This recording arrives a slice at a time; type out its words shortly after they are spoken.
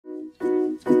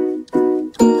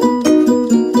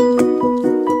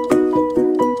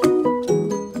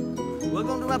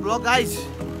Guys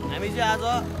हामी चाहिँ आज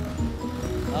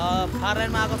फार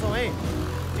लाइनमा आएको छौँ है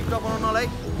टिकटक बनाउनलाई।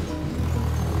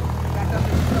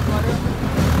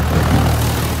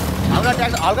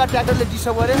 हल्का ट्र्याक्टरले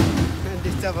डिस्टर्ब गर्यो।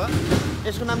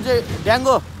 यसको नाम चाहिँ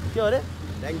ड्याङ्गो के हो अरे?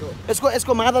 ड्याङ्गो।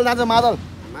 यसको मादल जान्छ मादल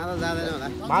जाँदैन होला।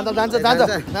 मादल जान्छ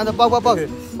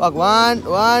पग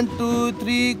 1 2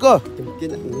 3 go.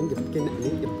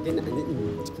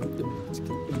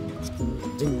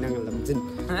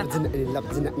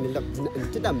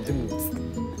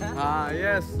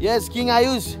 Yes, King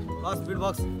Ayush. Speed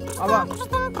box.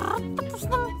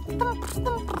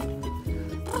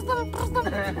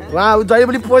 Wow, जहिले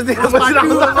पनि पोज दिएर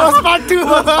बसिरहेको छ।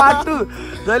 पार्ट 2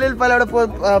 जहिले पहिला एउटा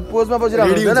पोजमा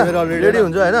बसिरहेको हुन्छ हैन? रेडी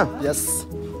हुन्छ हैन? यस।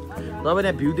 तपाईले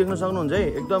यहाँ भ्यू देख्न सक्नुहुन्छ है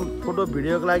एकदम फोटो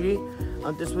भिडियोको लागि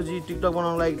अनि त्यसपछि टिकटक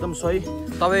बनाउनको लागि एकदम सही।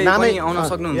 तपाई पनि आउन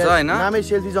सक्नुहुन्छ हैन? नामै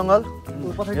सेल्फी जंगल।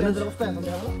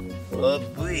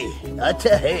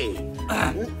 अच्छा है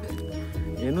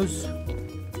हेर्नुस्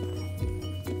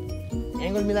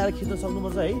एङ्गल मिलाएर खिच्न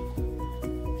सक्नुपर्छ है।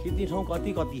 खिच्ने ठाउँ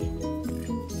कति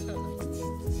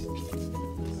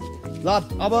ल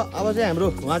अब चाहिँ हाम्रो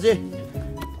उहाँ चाहिँ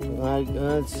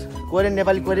कोरियन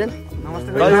नेपाली कोरियन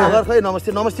खै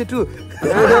नमस्ते टु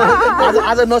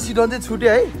आज नसिटाउनु चाहिँ छुट्यो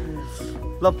है।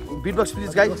 ल बिटबक्स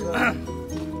प्लिज गाइज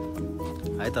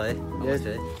है त है।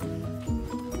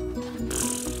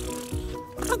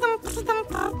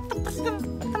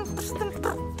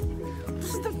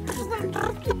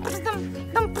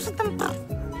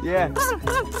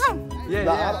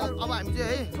 अब हामी चाहिँ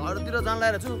है घरतिर जान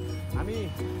लागेर छु। हामी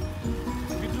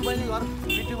बिट्टु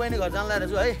बहिनी घर जान लागेर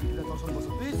छु है।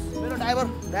 प्लिज मेरो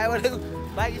ड्राइभरले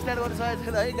बाइक स्टार्ट गर्न सकेको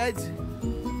छैन है गाइज।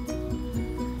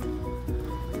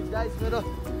 मेरो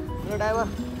ड्राइभर।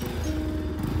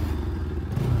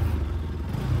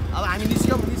 अब हामी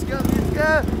निस्क्यौँ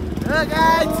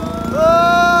गाइज।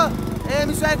 ए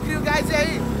मिसवाइफ क्रिउ गाइज है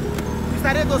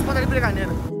बिस्तारै 10-15 ब्रेक हान्ने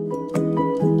हैन।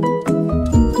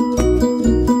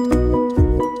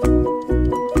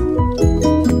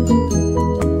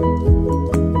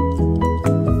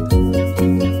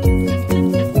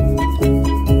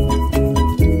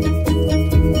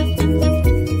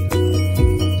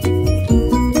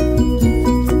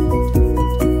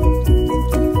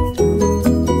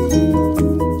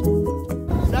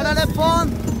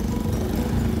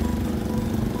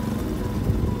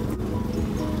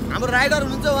 हाम्रो राइडर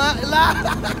हुनुहुन्छ उहाँ। ल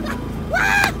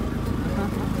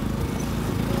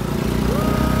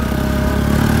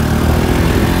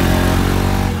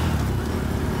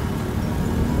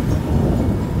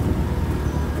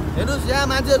हेर्नुहोस् यहाँ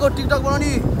मान्छेको टिकटक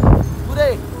बनाउने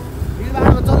पुरै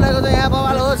भिडभाडमा चलिरहेको छ। यहाँ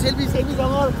बवाल हो सेल्फी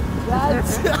जङ्गल।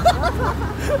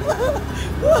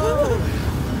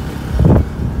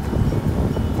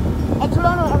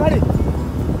 छुडाउनु अगाडि।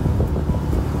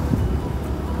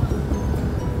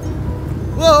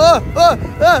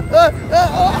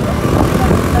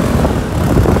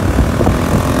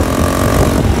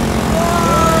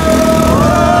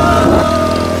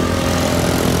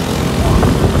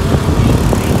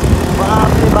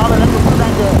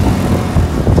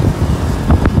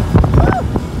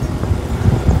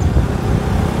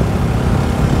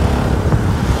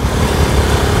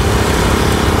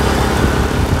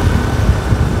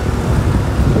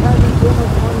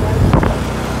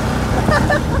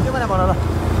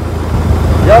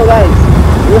 Yo guys,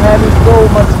 we're having so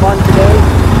much fun today.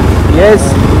 Yes.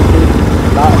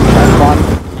 Lots of fun.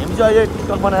 हामी चाहिँ अहिले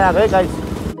टिकटक बनाएर आएको है guys.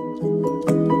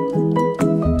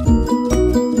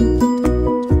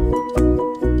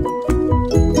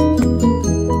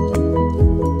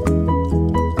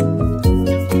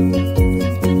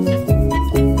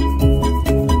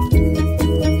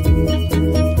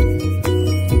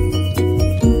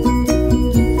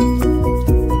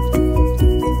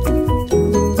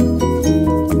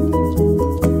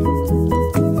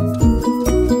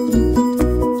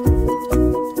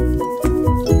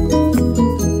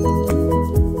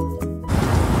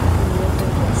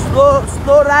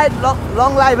 Slow ride,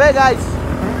 long life, hey guys.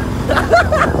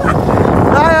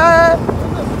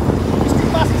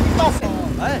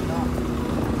 Hey,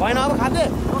 भएन अब खाँदै।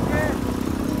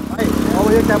 अब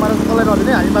यो क्यामेरा कसलाई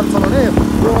नदिने हामी मात्र चलाउने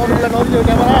यो अरूलाई नदिने यो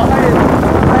क्यामेरा।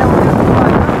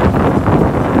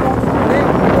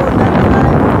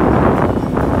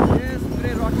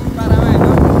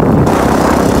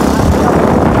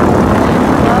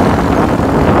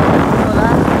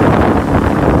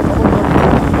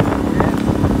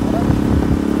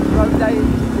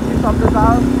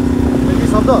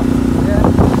 शब्द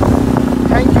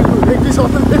थ्याङ्क यू एक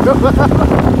शब्द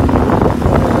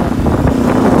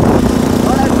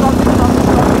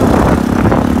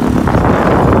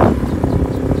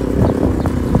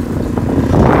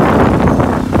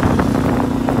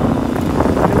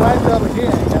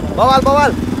बवाल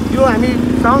बवाल यो हामी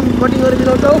साउन्ड कटिङ गरेर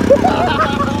मिलाउँछौँ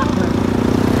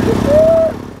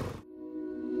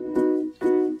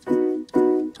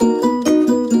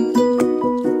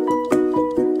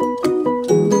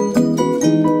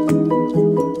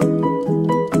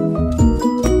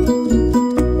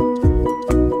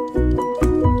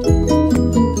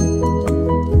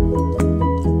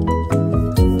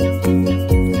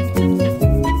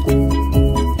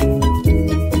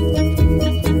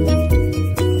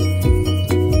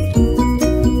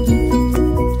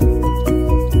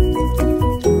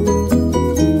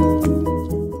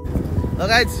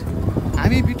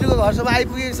हामी बिट्टुको घरसम्म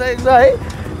आइपुगिसकेको छ है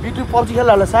बिट्टु पब्जी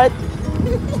खेल्ला होला सायद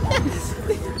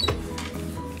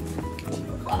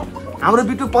हाम्रो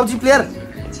बिट्टु पब्जी प्लेयर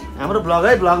हाम्रो ब्लग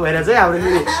है ब्लग भएर चाहिँ हाम्रो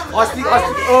अस्ति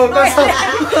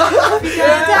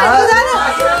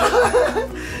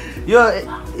यो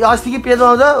अस्तिको पेजमा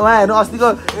आउँछ उहाँ हेर्नु अस्तिको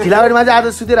ढिलाबारीमा चाहिँ आज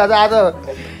सुतेर आज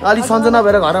अलिक सन्चो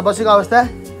नभएर घरमा बसेको अवस्था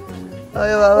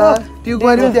अयो बाबा ट्युब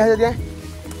पनि देखाएको त्यहाँ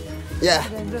या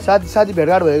साथी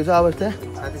भेटघाट भएको छ अवस्था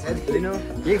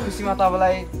यही खुसीमा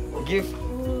तपाईँलाई गिफ्ट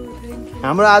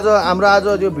हाम्रो आज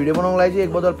त्यो भिडियो बनाउनलाई चाहिँ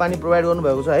 1 बोतल पानी प्रोभाइड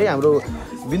गर्नुभएको छ है हाम्रो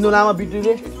बिन्दु लामा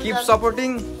बिट्टुले किप सपोर्टिङ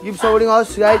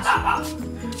अस गाइज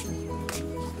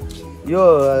यो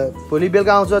भोलि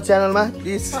बेलुका आउँछ च्यानलमा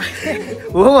प्लिज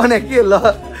हो भने के ल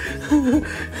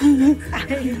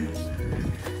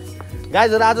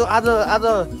गाइजहरु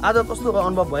आज कस्तो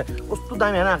अनुभव भयो कस्तो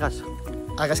दामी हैन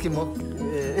आकाश कि म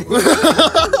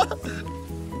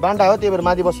बान्टा हो त्यही भएर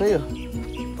माथि बस्छ है यो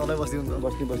तलै बस्ती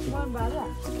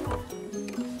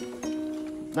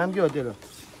नाम के हो तेरो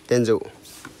डेन्जो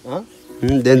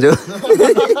डेन्जो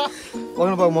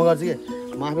पक्नु पाउ म गर्छु के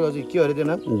माफी गर्छु के हो अरे त्यो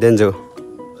नाम डेन्जो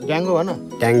ड्याङ्गो भन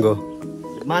ट्याङ्गो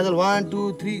मादल 1 2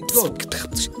 3 गो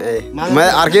म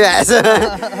अर्कै आएछ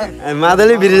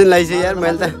मादलै बिर्सिन लाइछ यार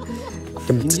मैले त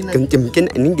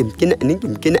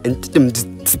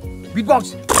बिटबक्स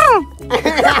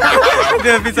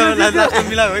त्यो पिछामा लास्ट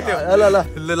मिला हो त्यो ल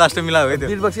लास्ट मिला हो त्यो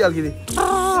बिटबक्स अलिकति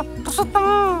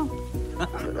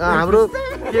हाम्रो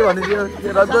के भन्नु त्यो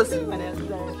रजोस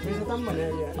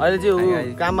अहिले चाहिँ ऊ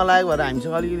काममा लागेको भएर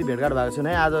हामीसँग अलिकति भेटघाट भएको छैन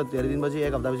है आज धेरै दिनपछि 1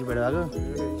 हप्तापछि भेट भएको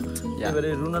त्यही भएर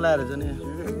रुन लगाएर चाहिँ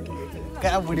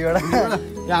कहाँ बुढीबाट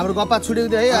यहाँ हाम्रो गप्पा छुटेको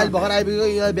थियो है अहिले भर्खर आइपुग्यो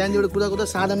यहाँ बिहानदेखि कुदा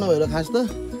साधन नभएर खास त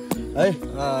है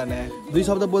 2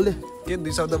 शब्द बोल्दै के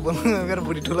 2 शब्द बोल्नु मेरो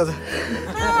बुढी ठुलो छ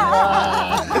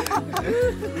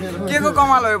के को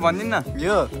कमाल हो भन्दिन न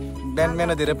यो बिहान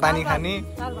धेरै पानी खाने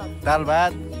दाल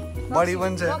भात बडी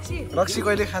पनि छ रक्सी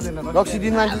कहिले खाँदैन रक्सी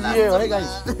दिन मान्छे है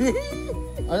गाइस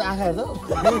अझ आँखा हेर्छ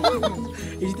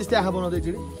यति त्यस्तै आँखा बनाउँदै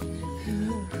एकचोटि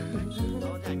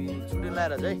हामी छुट्टी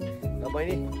लाएर चाहिँ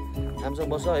बहिनी हामीसँग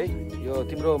बस्छ है यो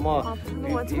तिम्रो म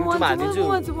युट्युबमा हालिदिन्छु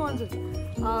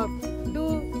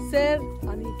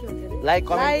लाइक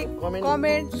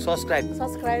कमेन्ट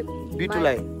सब्सक्राइब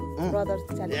बिटुलाई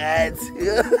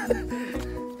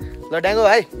ल ड्याङ्गो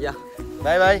भाइ या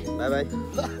बाई बाई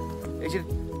एकछिन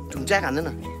ढुङ्चा खाँदैन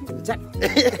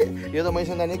यो त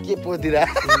मैसँग जाने के पोदिरा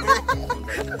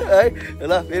है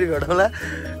ल फेरि भेटौँला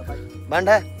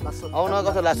बान्ठा आउन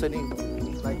कस्तो लाग्छ नि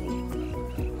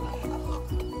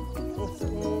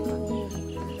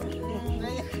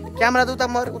क्यामेरा त उता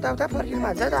फर्किनु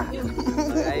भन्छ त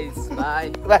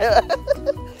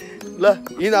ल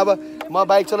हिँड अब म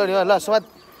बाइक चलाउने हो ल समाज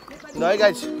ल है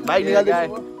गाइस बाइक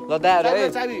निकाल्दिन्छु ल दाहरू है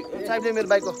चाबी मेरो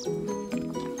बाइकको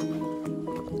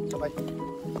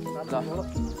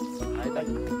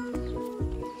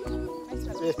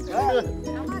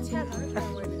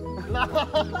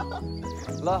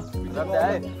ल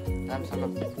है राम्रोसँग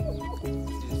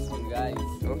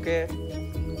ओके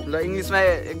ल इङ्ग्लिसमा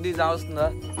एक दुई जाओस् न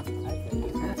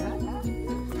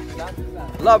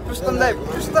ल पुस्तम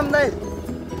दाइ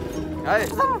है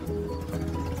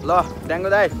ल ड्याङ्गो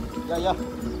दाइ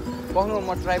पक्नु म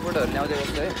ट्राइपोडहरू ल्याउँदै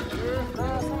गर्छु है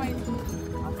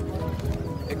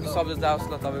एक दुई शब्द जाओस्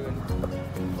ल तपाईँको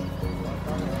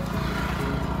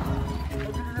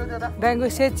Dango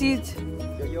say cheese.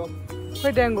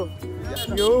 Where Dango?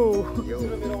 Yo.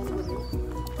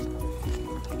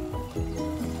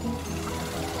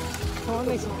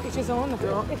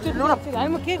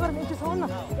 I'm okay.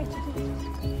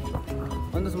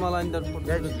 अन्त मलाई अन्त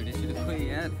भिडियो खोइ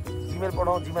यार जिमेल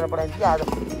पठाइदिन्छु कि आज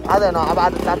होइन अब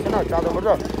आज लाग्दैन चाँदो पर्छ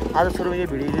आज सुरुमा यो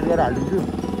भिडियो एडिट गरेर हालिदिन्छु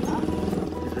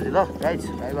त्यसपछि ल गाइस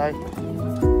बाई